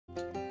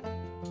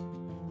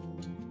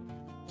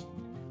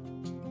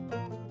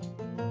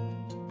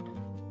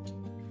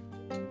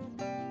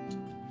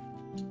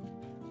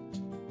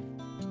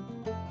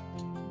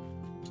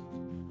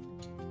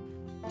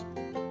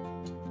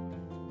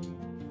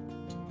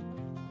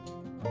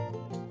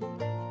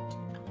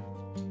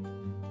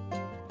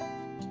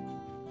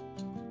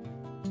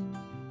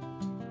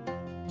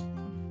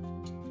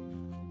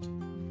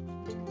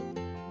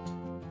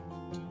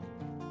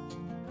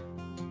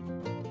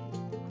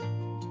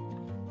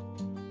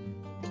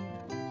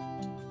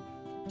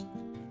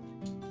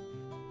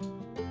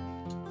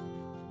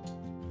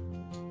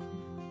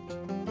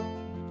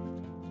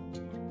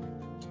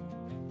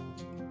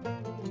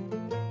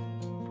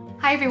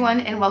Hi everyone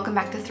and welcome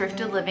back to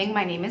Thrifted Living.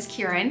 My name is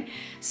Kieran.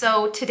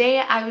 So today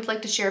I would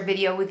like to share a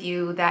video with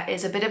you that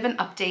is a bit of an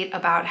update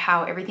about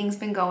how everything's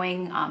been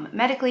going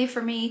medically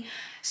for me.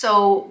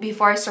 So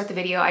before I start the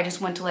video, I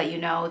just want to let you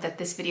know that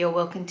this video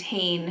will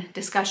contain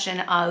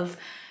discussion of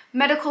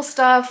medical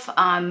stuff,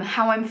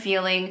 how I'm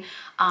feeling,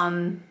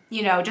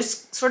 you know,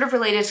 just sort of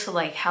related to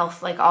like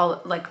health,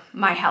 like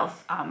my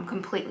health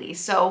completely.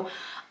 So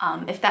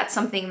if that's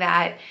something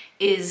that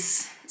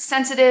is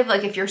sensitive,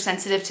 like if you're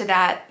sensitive to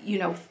that, you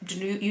know,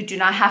 you do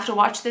not have to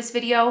watch this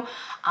video.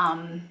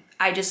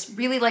 I just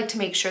really like to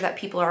make sure that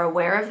people are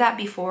aware of that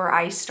before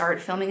I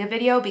start filming a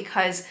video,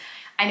 because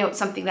I know it's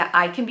something that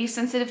I can be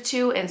sensitive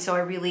to, and so I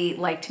really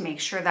like to make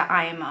sure that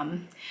I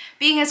am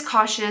being as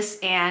cautious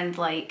and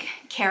like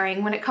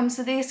caring when it comes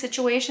to these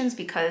situations,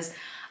 because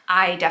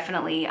I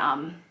definitely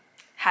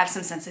have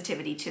some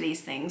sensitivity to these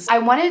things. I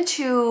wanted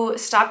to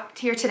stop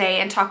here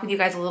today and talk with you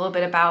guys a little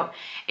bit about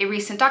a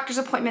recent doctor's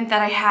appointment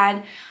that I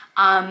had.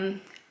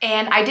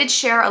 And I did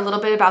share a little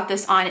bit about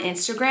this on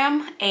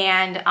Instagram,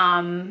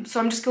 and so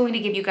I'm just going to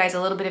give you guys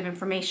a little bit of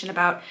information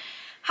about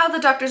how the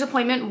doctor's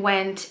appointment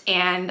went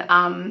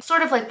and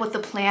sort of like what the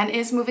plan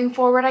is moving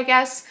forward, I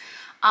guess.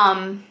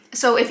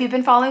 So if you've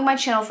been following my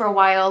channel for a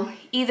while,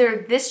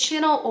 either this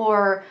channel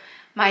or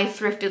my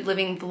Thrifted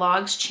Living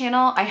Vlogs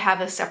channel, I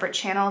have a separate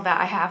channel that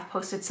I have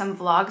posted some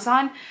vlogs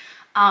on.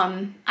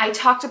 I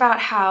talked about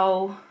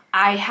how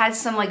I had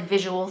some like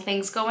visual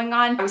things going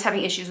on. I was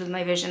having issues with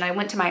my vision. I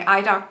went to my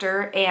eye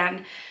doctor,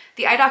 and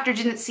the eye doctor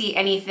didn't see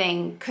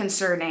anything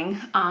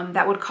concerning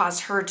that would cause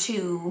her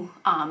to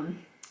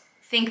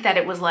think that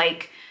it was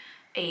like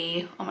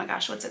a, oh my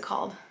gosh, what's it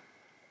called?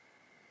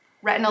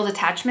 Retinal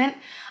detachment.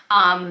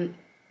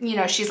 You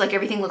know, she's like,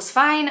 everything looks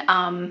fine.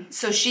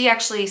 So she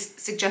actually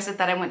suggested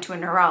that I went to a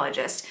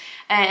neurologist.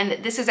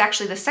 And this is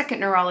actually the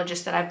second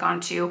neurologist that I've gone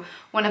to.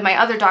 One of my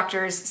other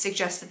doctors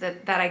suggested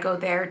that I go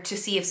there to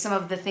see if some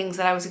of the things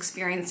that I was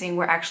experiencing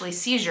were actually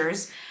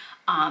seizures.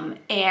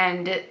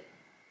 And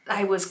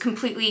I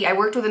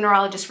worked with a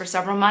neurologist for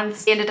several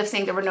months. They ended up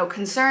saying there were no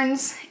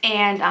concerns,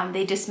 and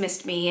they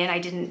dismissed me, and I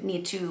didn't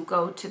need to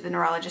go to the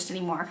neurologist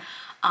anymore.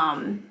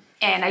 And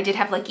I did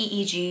have like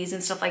EEGs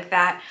and stuff like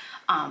that.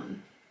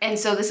 And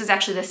so this is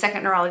actually the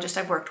second neurologist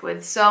I've worked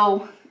with.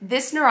 So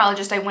this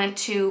neurologist I went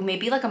to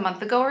maybe like a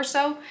month ago or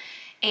so,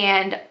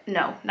 and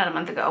no, not a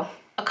month ago,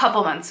 a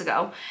couple months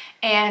ago.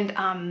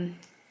 And,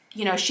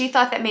 you know, she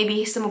thought that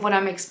maybe some of what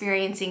I'm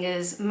experiencing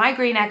is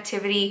migraine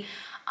activity,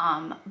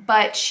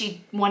 but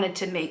she wanted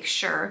to make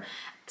sure.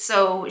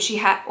 So she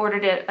had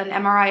ordered an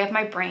MRI of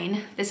my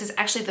brain. This is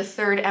actually the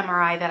third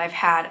MRI that I've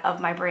had of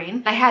my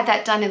brain. I had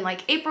that done in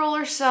like April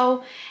or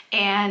so,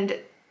 and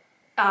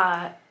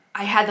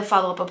I had the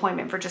follow-up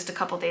appointment for just a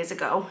couple days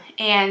ago.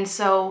 And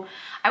so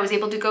I was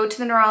able to go to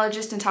the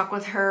neurologist and talk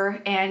with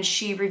her, and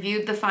she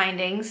reviewed the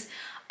findings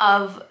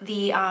of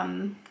the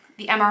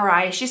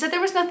MRI. She said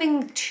there was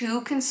nothing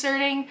too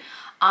concerning.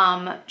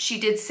 She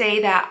did say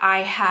that I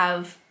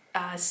have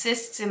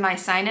cysts in my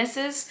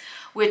sinuses,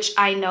 which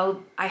I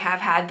know I have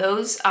had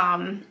those.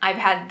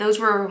 Those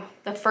were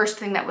the first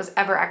thing that was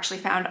ever actually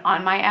found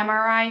on my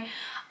MRI.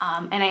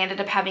 And I ended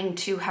up having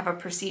to have a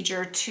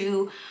procedure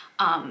to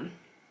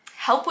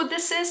help with the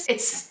cyst.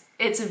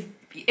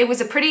 It was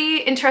a pretty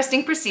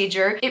interesting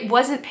procedure. It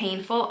wasn't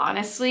painful,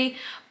 honestly,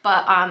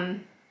 but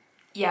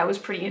yeah, it was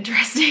pretty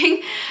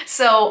interesting.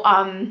 So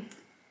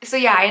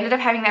yeah, I ended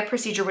up having that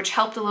procedure, which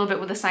helped a little bit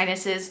with the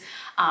sinuses,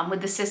 with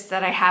the cysts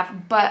that I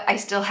have, but I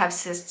still have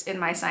cysts in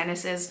my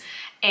sinuses.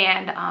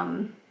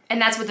 And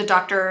that's what the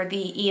doctor,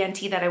 the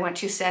ENT that I went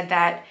to, said,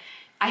 that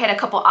I had a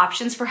couple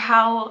options for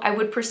how I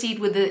would proceed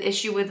with the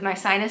issue with my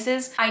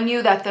sinuses. I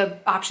knew that the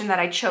option that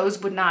I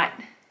chose would not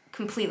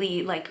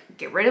completely like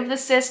get rid of the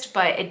cyst,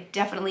 but it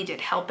definitely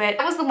did help it.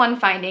 That was the one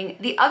finding.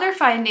 The other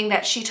finding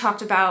that she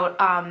talked about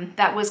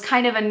that was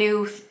kind of a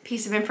new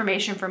piece of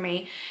information for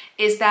me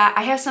is that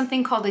I have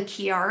something called a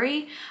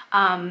Chiari,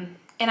 and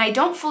I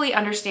don't fully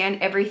understand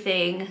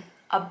everything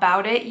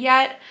about it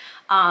yet,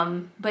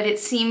 but it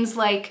seems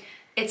like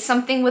it's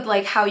something with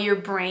like how your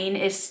brain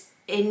is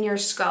in your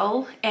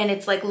skull, and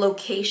it's like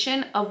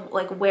location of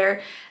like where,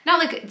 not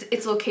like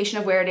it's location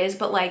of where it is,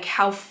 but like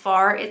how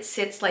far it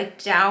sits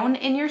like down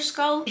in your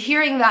skull.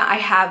 Hearing that I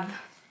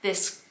have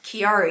this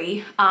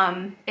Chiari,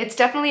 it's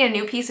definitely a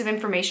new piece of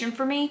information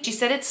for me. She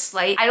said it's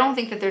slight. I don't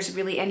think that there's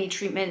really any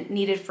treatment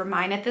needed for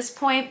mine at this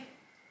point,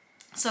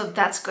 so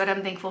that's good.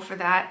 I'm thankful for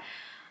that.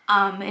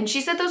 And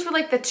she said those were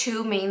like the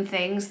two main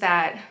things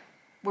that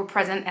were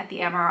present at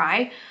the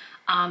MRI.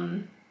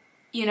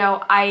 You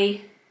know,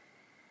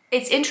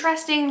 it's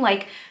interesting,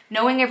 like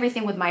knowing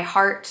everything with my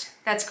heart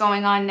that's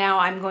going on now.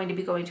 I'm going to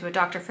be going to a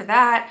doctor for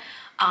that.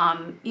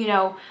 You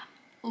know,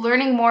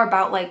 learning more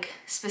about like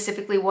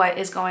specifically what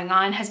is going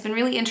on has been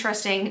really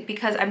interesting,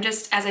 because I'm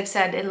just, as I've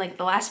said in like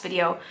the last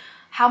video,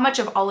 how much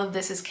of all of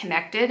this is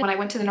connected. When I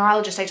went to the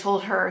neurologist, I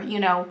told her, you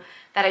know,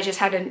 that I just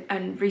had a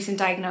recent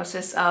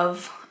diagnosis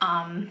of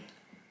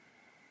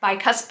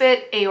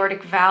bicuspid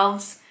aortic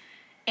valves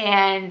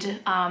and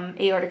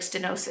aortic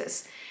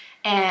stenosis.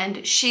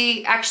 And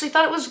she actually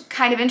thought it was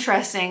kind of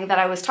interesting that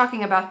I was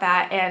talking about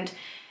that. And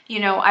you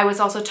know, I was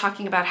also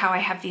talking about how I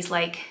have these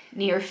like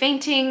near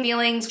fainting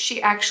feelings.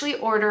 She actually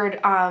ordered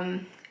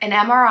an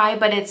MRI,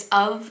 but it's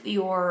of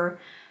your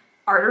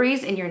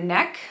arteries in your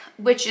neck,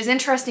 which is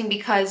interesting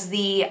because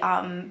the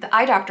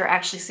eye doctor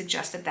actually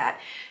suggested that.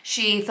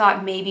 She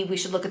thought maybe we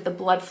should look at the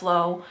blood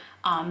flow.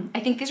 I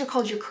think these are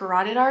called your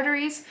carotid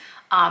arteries.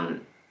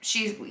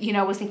 She, you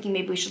know, was thinking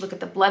maybe we should look at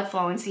the blood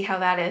flow and see how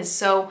that is.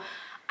 So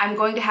I'm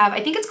going to have,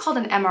 I think it's called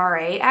an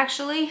MRA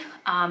actually.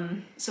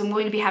 So I'm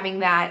going to be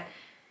having that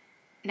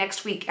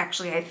next week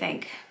actually, I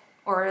think,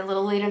 or a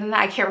little later than that.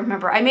 I can't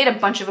remember. I made a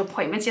bunch of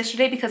appointments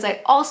yesterday because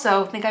I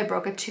also think I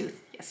broke a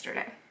tooth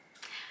yesterday.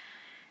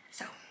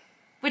 So,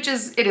 which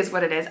is, it is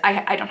what it is.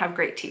 I don't have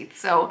great teeth,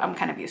 so I'm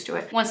kind of used to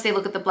it. Once they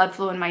look at the blood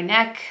flow in my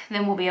neck,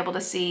 then we'll be able to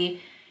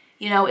see,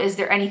 you know, is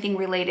there anything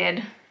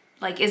related?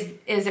 Like, is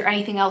there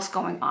anything else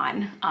going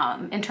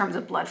on in terms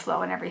of blood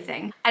flow and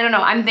everything? I don't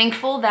know. I'm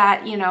thankful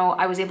that, you know,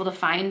 I was able to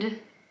find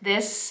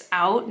this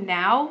out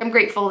now. I'm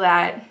grateful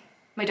that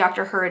my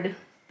doctor heard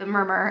the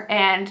murmur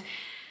and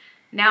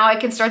now I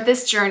can start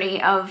this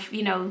journey of,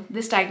 you know,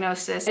 this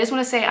diagnosis. I just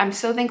want to say I'm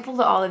so thankful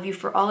to all of you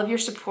for all of your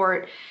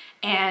support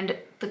and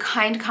the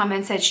kind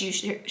comments that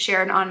you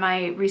shared on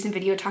my recent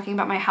video talking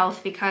about my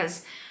health,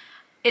 because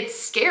it's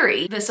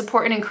scary. The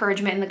support and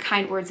encouragement and the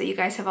kind words that you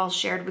guys have all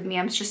shared with me.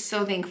 I'm just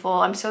so thankful.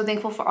 I'm so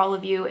thankful for all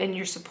of you and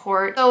your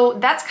support. So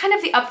that's kind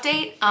of the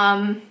update.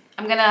 I'm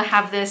gonna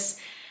have this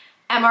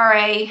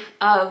MRA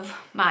of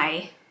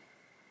my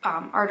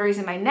arteries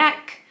in my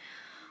neck.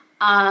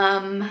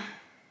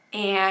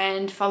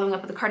 And following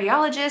up with the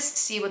cardiologist,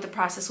 see what the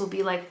process will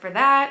be like for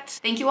that.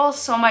 Thank you all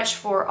so much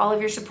for all of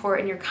your support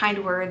and your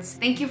kind words.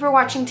 Thank you for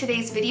watching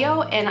today's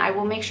video, and I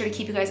will make sure to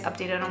keep you guys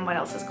updated on what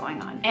else is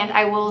going on. And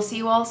I will see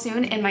you all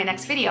soon in my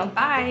next video.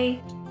 Bye!